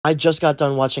I just got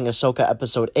done watching Ahsoka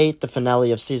Episode 8, the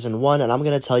finale of Season 1, and I'm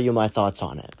going to tell you my thoughts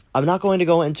on it. I'm not going to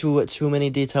go into too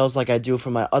many details like I do for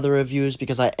my other reviews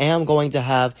because I am going to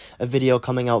have a video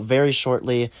coming out very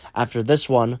shortly after this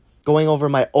one, going over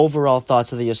my overall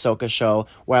thoughts of the Ahsoka show,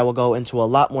 where I will go into a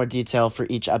lot more detail for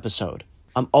each episode.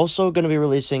 I'm also going to be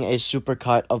releasing a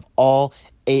supercut of all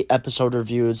 8 episode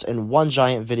reviews in one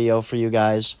giant video for you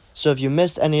guys, so if you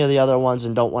missed any of the other ones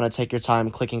and don't want to take your time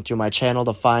clicking through my channel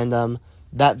to find them,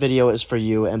 that video is for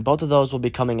you, and both of those will be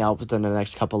coming out within the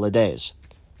next couple of days.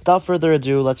 Without further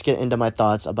ado, let's get into my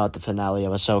thoughts about the finale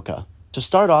of Ahsoka. To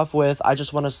start off with, I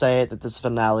just want to say that this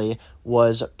finale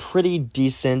was pretty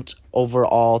decent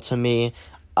overall to me.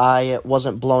 I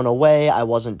wasn't blown away, I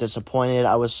wasn't disappointed,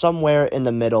 I was somewhere in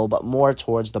the middle, but more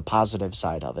towards the positive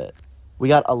side of it. We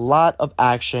got a lot of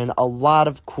action, a lot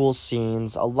of cool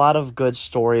scenes, a lot of good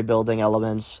story building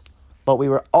elements, but we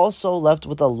were also left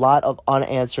with a lot of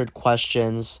unanswered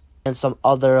questions and some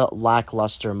other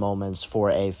lackluster moments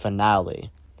for a finale.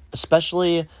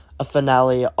 Especially a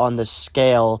finale on the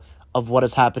scale of what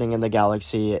is happening in the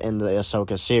galaxy in the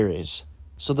Ahsoka series.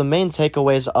 So the main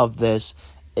takeaways of this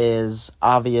is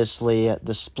obviously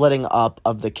the splitting up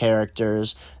of the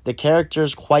characters. The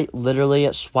characters quite literally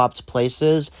swapped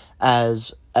places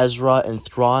as Ezra and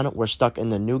Thrawn were stuck in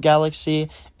the new galaxy,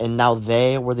 and now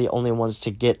they were the only ones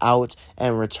to get out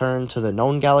and return to the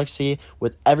known galaxy,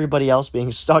 with everybody else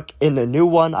being stuck in the new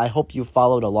one. I hope you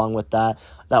followed along with that.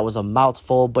 That was a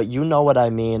mouthful, but you know what I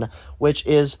mean, which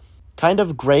is kind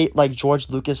of great. Like George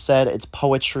Lucas said, it's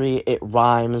poetry, it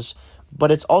rhymes,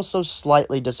 but it's also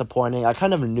slightly disappointing. I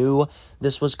kind of knew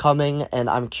this was coming, and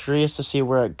I'm curious to see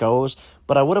where it goes,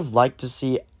 but I would have liked to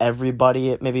see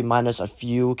everybody, maybe minus a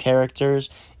few characters,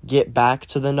 get back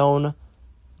to the known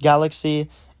galaxy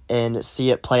and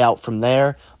see it play out from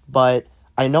there, but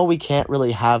I know we can't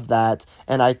really have that,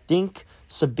 and I think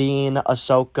Sabine,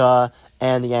 Ahsoka,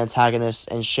 and the antagonists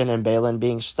and Shin and Baylan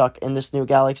being stuck in this new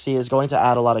galaxy is going to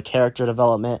add a lot of character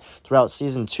development throughout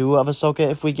Season 2 of Ahsoka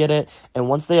if we get it, and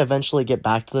once they eventually get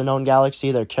back to the known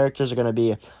galaxy, their characters are going to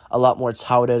be a lot more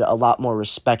touted, a lot more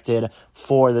respected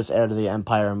for this Heir to the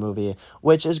Empire movie,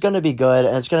 which is going to be good,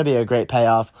 and it's going to be a great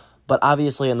payoff. But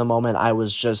obviously in the moment, I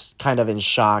was just kind of in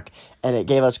shock, and it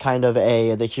gave us kind of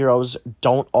the heroes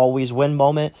don't always win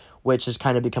moment, which has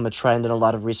kind of become a trend in a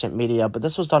lot of recent media, but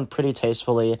this was done pretty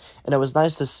tastefully, and it was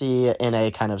nice to see in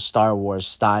a kind of Star Wars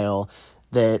style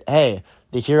that, hey,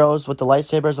 the heroes with the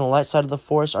lightsabers on the light side of the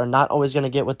Force are not always going to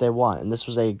get what they want, and this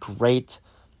was a great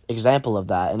example of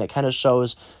that, and it kind of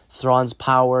shows Thrawn's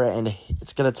power, and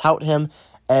it's going to tout him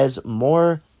as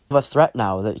more of a threat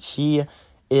now, that he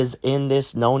is in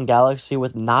this known galaxy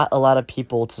with not a lot of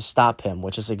people to stop him,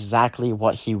 which is exactly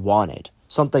what he wanted.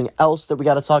 Something else that we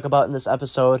got to talk about in this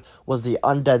episode was the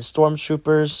undead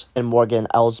stormtroopers and Morgan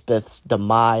Elsbeth's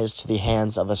demise to the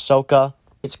hands of Ahsoka.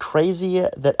 It's crazy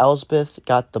that Elsbeth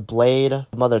got the blade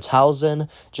Mother Talzin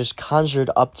just conjured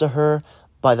up to her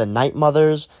by the Night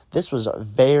Mothers. This was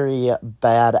very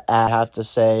bad, I have to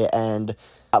say, and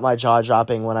got my jaw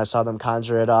dropping when I saw them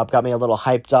conjure it up, got me a little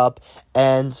hyped up,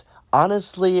 and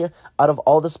honestly, out of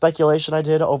all the speculation I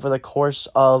did over the course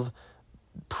of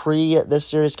this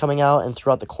series coming out and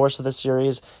throughout the course of the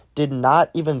series, did not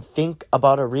even think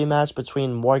about a rematch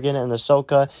between Morgan and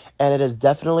Ahsoka, and it is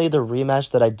definitely the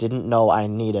rematch that I didn't know I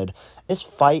needed. This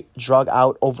fight drug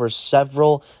out over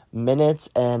several minutes,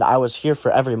 and I was here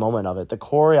for every moment of it. The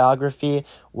choreography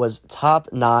was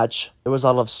top-notch. There was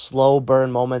a lot of slow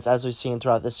burn moments, as we've seen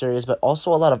throughout the series, but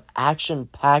also a lot of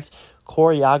action-packed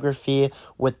choreography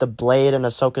with the blade and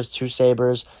Ahsoka's 2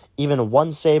 sabers, even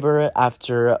one saber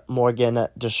after Morgan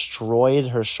destroyed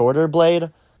her shorter blade.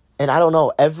 And I don't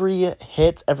know, every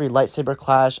hit, every lightsaber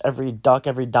clash, every duck,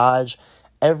 every dodge,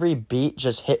 every beat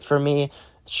just hit for me.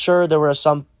 Sure, there were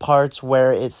some parts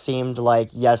where it seemed like,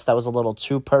 yes, that was a little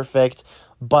too perfect,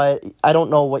 but I don't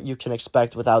know what you can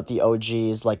expect without the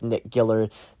OGs like Nick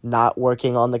Gillard not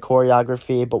working on the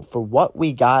choreography, but for what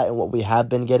we got and what we have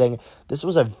been getting, this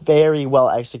was a very well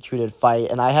executed fight,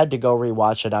 and I had to go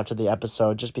rewatch it after the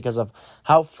episode just because of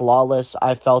how flawless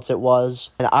I felt it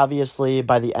was. And obviously,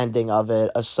 by the ending of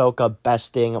it, Ahsoka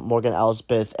besting Morgan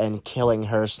Elsbeth and killing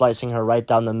her, slicing her right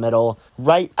down the middle,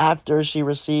 right after she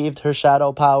received her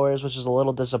shadow powers, which is a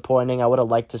little disappointing. I would have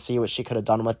liked to see what she could have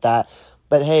done with that.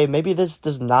 But hey, maybe this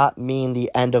does not mean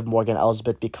the end of Morgan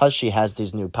Elsbeth because she has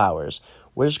these new powers.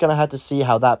 We're just going to have to see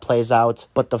how that plays out.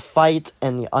 But the fight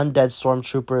and the undead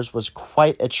stormtroopers was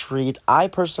quite a treat. I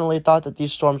personally thought that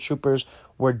these stormtroopers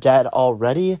were dead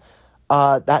already.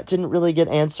 That didn't really get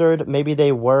answered. Maybe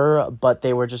they were, but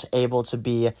they were just able to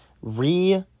be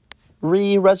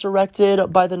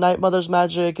re-resurrected by the Night Mother's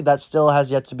magic? That still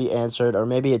has yet to be answered, or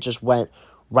maybe it just went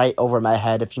right over my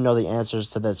head. If you know the answers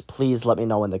to this, please let me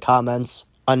know in the comments.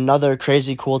 Another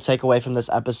crazy cool takeaway from this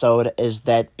episode is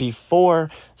that before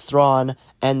Thrawn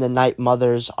and the Night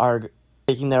Mothers are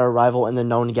making their arrival in the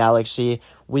known galaxy,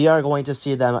 we are going to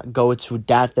see them go to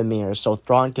Dathomir so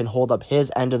Thrawn can hold up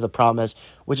his end of the promise,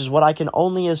 which is what I can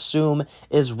only assume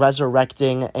is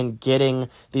resurrecting and getting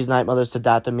these Night Mothers to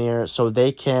Dathomir so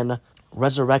they can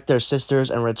resurrect their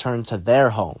sisters and return to their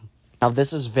home. Now,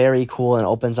 this is very cool and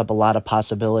opens up a lot of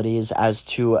possibilities as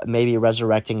to maybe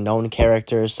resurrecting known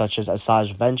characters such as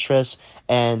Asajj Ventress,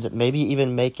 and maybe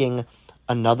even making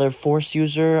another Force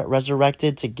user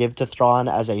resurrected to give to Thrawn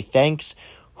as a thanks.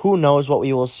 Who knows what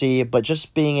we will see, but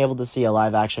just being able to see a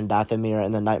live-action Dathomir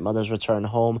and the Night Mother's return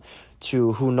home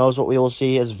to who knows what we will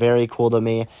see is very cool to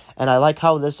me. And I like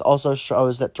how this also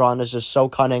shows that Thrawn is just so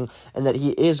cunning and that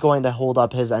he is going to hold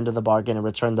up his end of the bargain and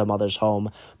return the Mother's home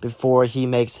before he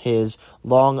makes his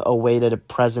long-awaited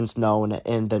presence known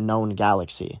in the known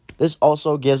galaxy. This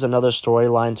also gives another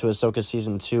storyline to Ahsoka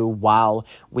Season 2 while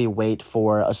we wait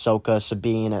for Ahsoka,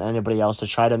 Sabine, and anybody else to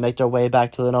try to make their way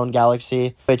back to the known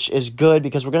galaxy, which is good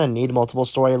because we're going to need multiple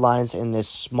storylines in this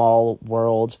small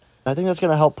world. I think that's going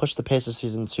to help push the pace of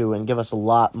Season 2 and give us a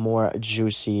lot more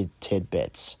juicy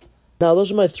tidbits. Now,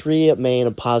 those are my three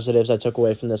main positives I took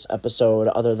away from this episode,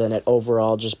 other than it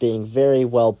overall just being very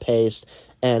well-paced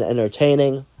and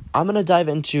entertaining. I'm going to dive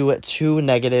into two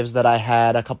negatives that I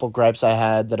had, a couple gripes I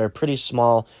had that are pretty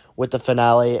small with the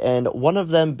finale, and one of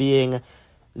them being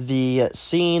the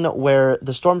scene where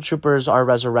the stormtroopers are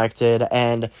resurrected,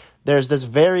 and there's this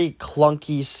very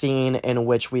clunky scene in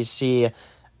which we see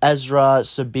Ezra,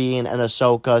 Sabine, and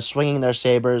Ahsoka swinging their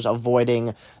sabers,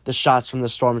 avoiding the shots from the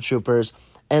stormtroopers,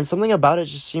 and something about it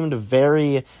just seemed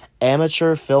very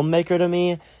amateur filmmaker to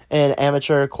me, and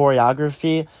amateur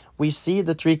choreography. We see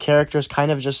the three characters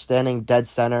kind of just standing dead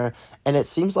center, and it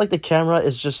seems like the camera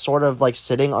is just sort of like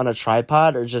sitting on a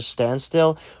tripod or just stand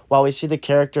still, while we see the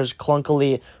characters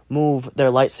clunkily move their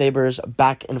lightsabers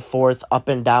back and forth, up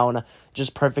and down,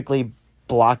 just perfectly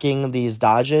blocking these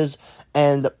dodges.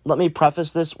 And let me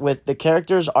preface this with the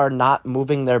characters are not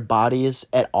moving their bodies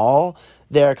at all.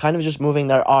 They're kind of just moving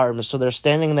their arms, so they're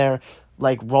standing there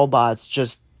like robots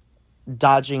just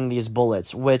dodging these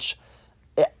bullets, which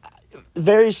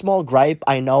very small gripe.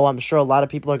 I know, I'm sure a lot of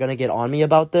people are going to get on me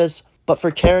about this, but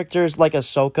for characters like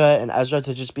Ahsoka and Ezra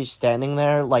to just be standing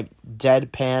there like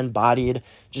deadpan bodied,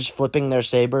 just flipping their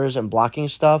sabers and blocking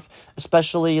stuff,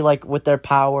 especially like with their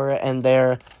power and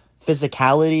their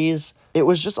physicalities, it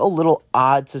was just a little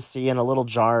odd to see and a little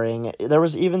jarring. There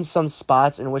was even some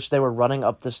spots in which they were running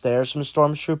up the stairs from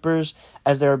stormtroopers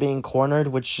as they were being cornered,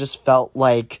 which just felt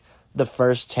like the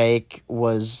first take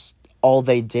was all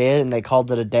they did and they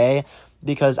called it a day,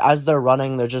 because as they're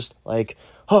running, they're just like,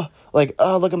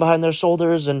 looking behind their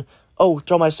shoulders and, oh,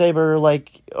 throw my saber,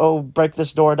 like, oh, break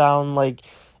this door down, like,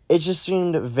 it just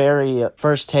seemed very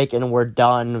first take and we're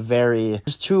done, very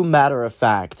just too matter of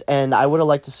fact. And I would have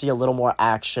liked to see a little more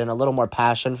action, a little more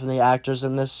passion from the actors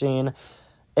in this scene.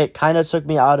 It kind of took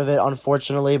me out of it,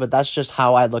 unfortunately, but that's just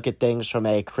how I look at things from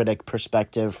a critic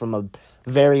perspective, from a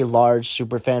very large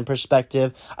superfan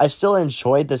perspective. I still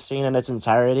enjoyed the scene in its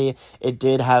entirety. It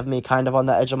did have me kind of on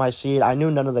the edge of my seat. I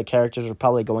knew none of the characters were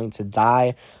probably going to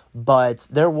die, but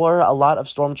there were a lot of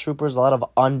stormtroopers, a lot of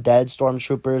undead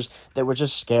stormtroopers that were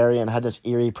just scary and had this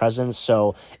eerie presence,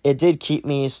 so it did keep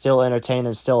me still entertained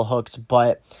and still hooked,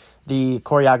 but the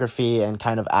choreography and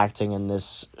kind of acting in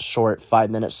this short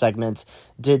 5-minute segment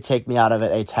did take me out of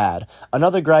it a tad.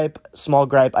 Another small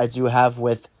gripe I do have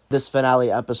with this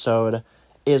finale episode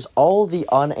is all the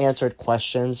unanswered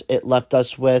questions it left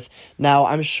us with. Now,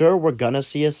 I'm sure we're gonna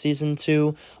see a season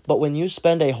 2, but when you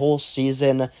spend a whole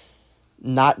season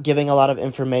not giving a lot of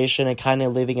information and kind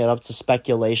of leaving it up to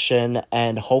speculation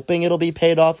and hoping it'll be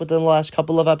paid off within the last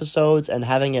couple of episodes and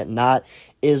having it not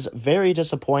is very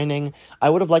disappointing. I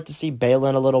would have liked to see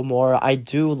Baylan a little more. I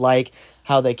do like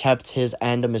how they kept his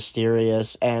end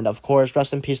mysterious, and of course,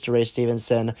 rest in peace to Ray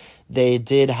Stevenson. They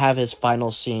did have his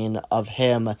final scene of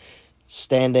him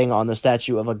standing on the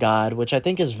statue of a god, which I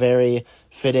think is very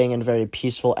fitting and very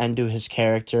peaceful end to his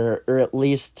character, or at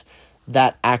least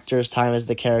that actor's time as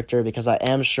the character, because I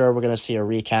am sure we're going to see a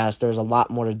recast. There's a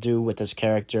lot more to do with this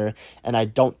character, and I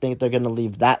don't think they're going to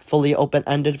leave that fully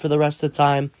open-ended for the rest of the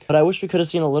time. But I wish we could have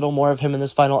seen a little more of him in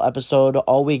this final episode.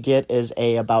 All we get is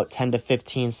a about 10 to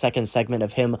 15 second segment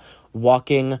of him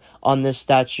walking on this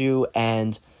statue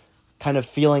and kind of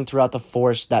feeling throughout the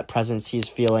Force that presence he's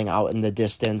feeling out in the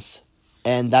distance.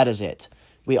 And that is it.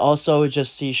 We also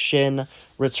just see Shin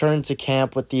return to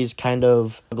camp with these kind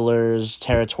of smugglers,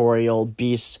 territorial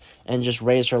beasts, and just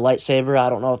raise her lightsaber. I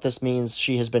don't know if this means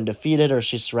she has been defeated or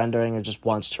she's surrendering or just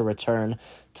wants to return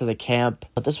to the camp.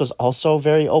 But this was also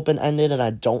very open-ended, and I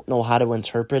don't know how to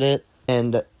interpret it.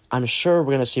 And I'm sure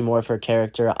we're going to see more of her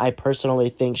character. I personally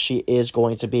think she is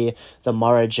going to be the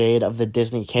Mara Jade of the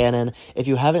Disney canon. If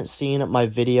you haven't seen my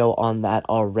video on that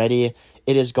already,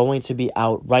 it is going to be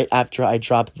out right after I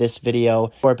drop this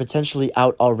video, or potentially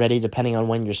out already depending on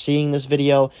when you're seeing this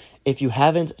video. If you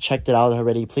haven't checked it out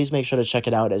already, please make sure to check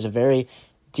it out. It's a very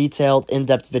detailed,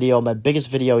 in-depth video, my biggest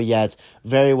video yet,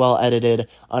 very well edited,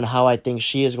 on how I think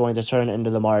she is going to turn into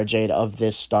the Mara Jade of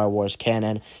this Star Wars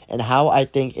canon, and how I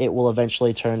think it will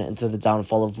eventually turn into the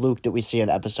downfall of Luke that we see in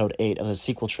Episode 8 of the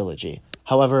sequel trilogy.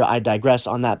 However, I digress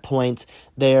on that point.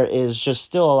 There is just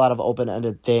still a lot of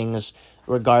open-ended things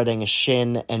regarding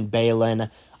Shin and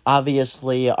Baylan.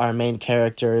 Obviously, our main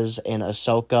characters in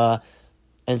Ahsoka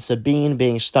and Sabine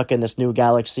being stuck in this new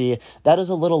galaxy, that is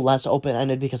a little less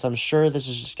open-ended because I'm sure this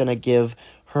is just going to give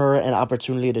her an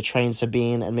opportunity to train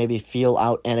Sabine and maybe feel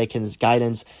out Anakin's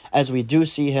guidance, as we do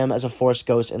see him as a Force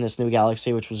ghost in this new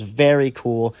galaxy, which was very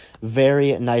cool,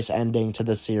 very nice ending to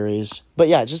the series. But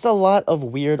yeah, just a lot of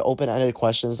weird open-ended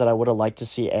questions that I would have liked to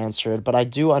see answered, but I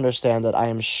do understand that I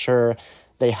am sure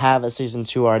they have a Season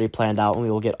 2 already planned out, and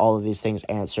we will get all of these things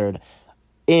answered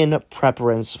in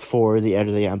preference for the Heir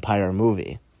to the Empire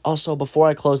movie. Also, before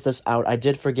I close this out, I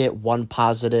did forget one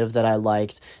positive that I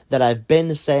liked, that I've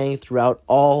been saying throughout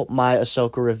all my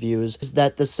Ahsoka reviews, is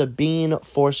that the Sabine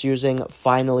Force using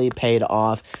finally paid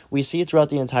off. We see throughout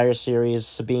the entire series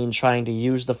Sabine trying to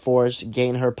use the Force,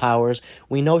 gain her powers.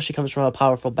 We know she comes from a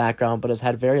powerful background, but has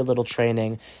had very little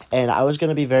training, and I was going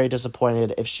to be very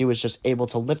disappointed if she was just able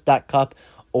to lift that cup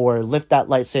or lift that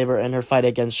lightsaber in her fight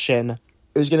against Shin.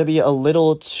 It was going to be a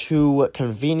little too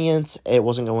convenient. It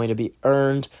wasn't going to be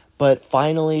earned. But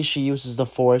finally, she uses the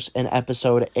Force in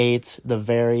Episode 8, the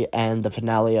very end, the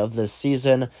finale of this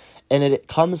season. And it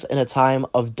comes in a time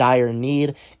of dire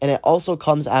need. And it also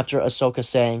comes after Ahsoka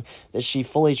saying that she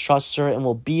fully trusts her and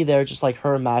will be there just like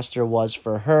her master was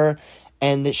for her.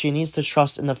 And that she needs to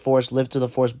trust in the Force, live through the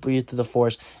Force, breathe through the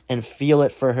Force, and feel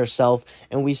it for herself.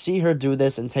 And we see her do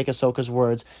this and take Ahsoka's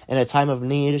words. In a time of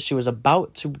need, she was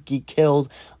about to be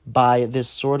killed by this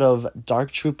sort of Dark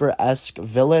Trooper-esque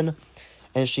villain.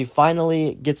 And she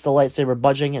finally gets the lightsaber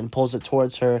budging and pulls it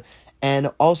towards her. And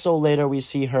also later we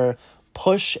see her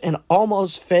push and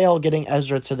almost fail getting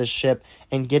Ezra to the ship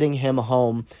and getting him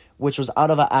home, which was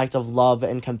out of an act of love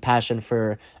and compassion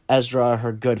for Ezra,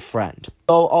 her good friend.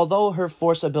 So although her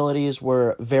Force abilities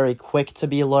were very quick to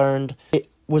be learned, it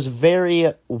was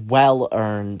very well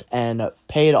earned and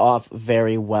paid off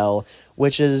very well,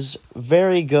 which is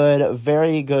very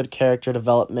good character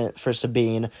development for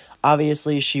Sabine.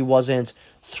 Obviously, she wasn't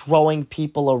throwing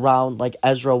people around like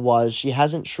Ezra was. She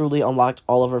hasn't truly unlocked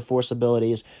all of her Force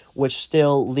abilities, which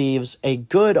still leaves a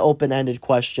good open-ended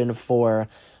question for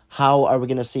how are we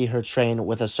going to see her train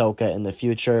with Ahsoka in the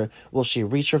future? Will she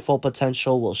reach her full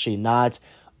potential? Will she not?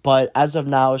 But as of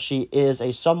now, she is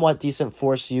a somewhat decent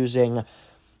Force-using,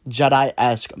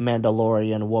 Jedi-esque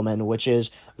Mandalorian woman, which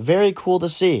is very cool to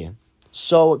see.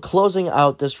 So, closing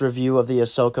out this review of the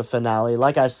Ahsoka finale,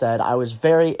 like I said, I was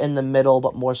very in the middle,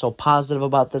 but more so positive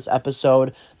about this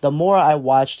episode. The more I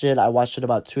watched it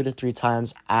about 2 to 3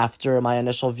 times after my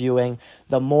initial viewing,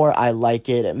 the more I like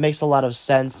it. It makes a lot of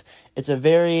sense. It's a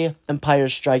very Empire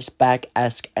Strikes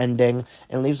Back-esque ending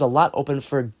and leaves a lot open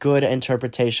for good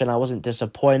interpretation. I wasn't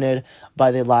disappointed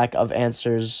by the lack of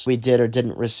answers we did or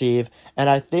didn't receive, and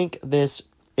I think this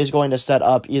is going to set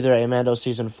up either a Mando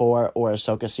Season 4 or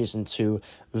Ahsoka Season 2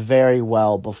 very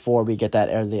well before we get that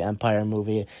Heir to the Empire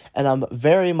movie, and I'm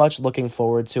very much looking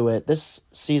forward to it. This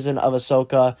season of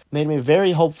Ahsoka made me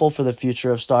very hopeful for the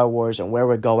future of Star Wars and where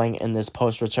we're going in this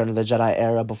post-Return of the Jedi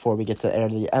era before we get to Heir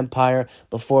to the Empire,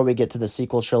 before we get to the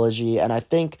sequel trilogy, and I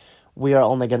think we are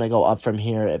only going to go up from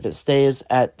here if it stays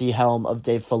at the helm of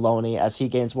Dave Filoni as he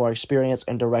gains more experience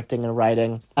in directing and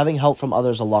writing, having help from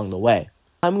others along the way.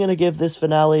 I'm going to give this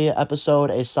finale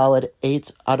episode a solid 8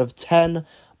 out of 10,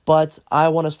 but I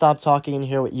want to stop talking and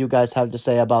hear what you guys have to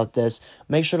say about this.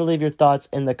 Make sure to leave your thoughts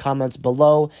in the comments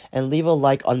below and leave a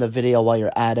like on the video while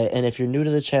you're at it. And if you're new to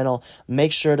the channel,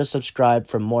 make sure to subscribe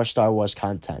for more Star Wars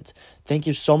content. Thank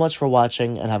you so much for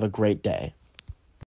watching and have a great day.